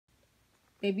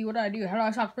Baby, what do I do? How do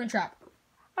I stop Springtrap?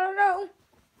 I don't know.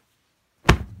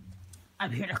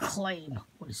 I'm here to claim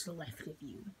what is left of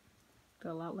you.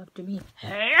 Got a lot left of me.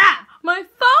 Yeah! My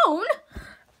phone?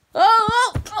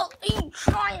 Oh, are you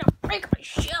trying to break my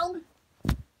shell?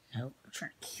 No, I'm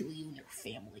trying to kill you and your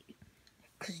family.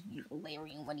 Because you,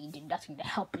 Larry and Wendy, did nothing to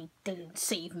help me. They didn't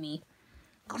save me.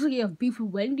 Looks like you have beef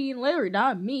with Wendy and Larry,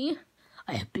 not me.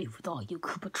 I have beef with all you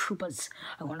Koopa Troopas.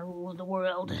 I want to rule the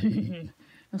world.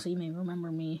 So you may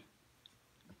remember me.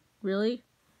 Really?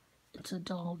 It's a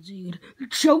doll, dude.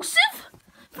 Joseph?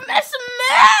 From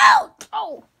SML!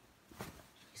 Oh!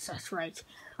 Yes, that's right.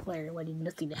 Larry and Wendy did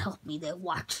nothing to help me. They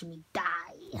watched me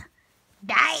die.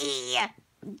 Die!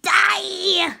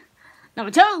 Die! Now my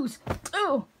toes!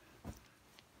 Oh!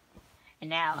 And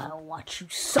now I'll watch you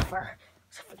suffer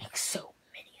like so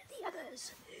many of the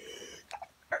others.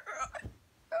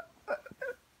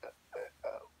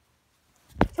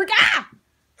 Freak out!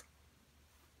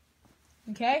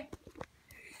 Okay?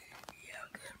 Yeah,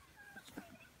 okay.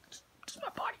 Just my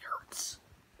body hurts.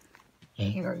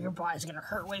 And your body's gonna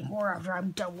hurt way more after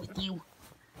I'm done with you.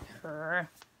 I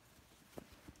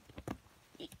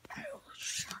will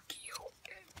shock you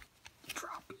and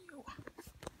drop you.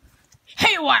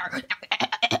 Haywire!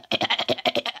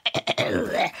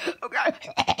 Okay.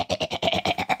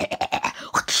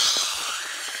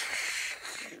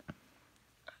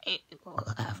 I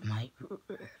will have my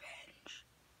revenge.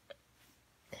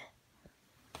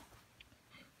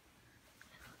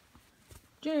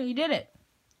 Junior, you did it.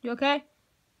 You okay?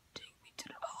 Take me to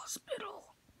the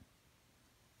hospital.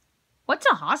 What's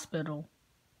a hospital?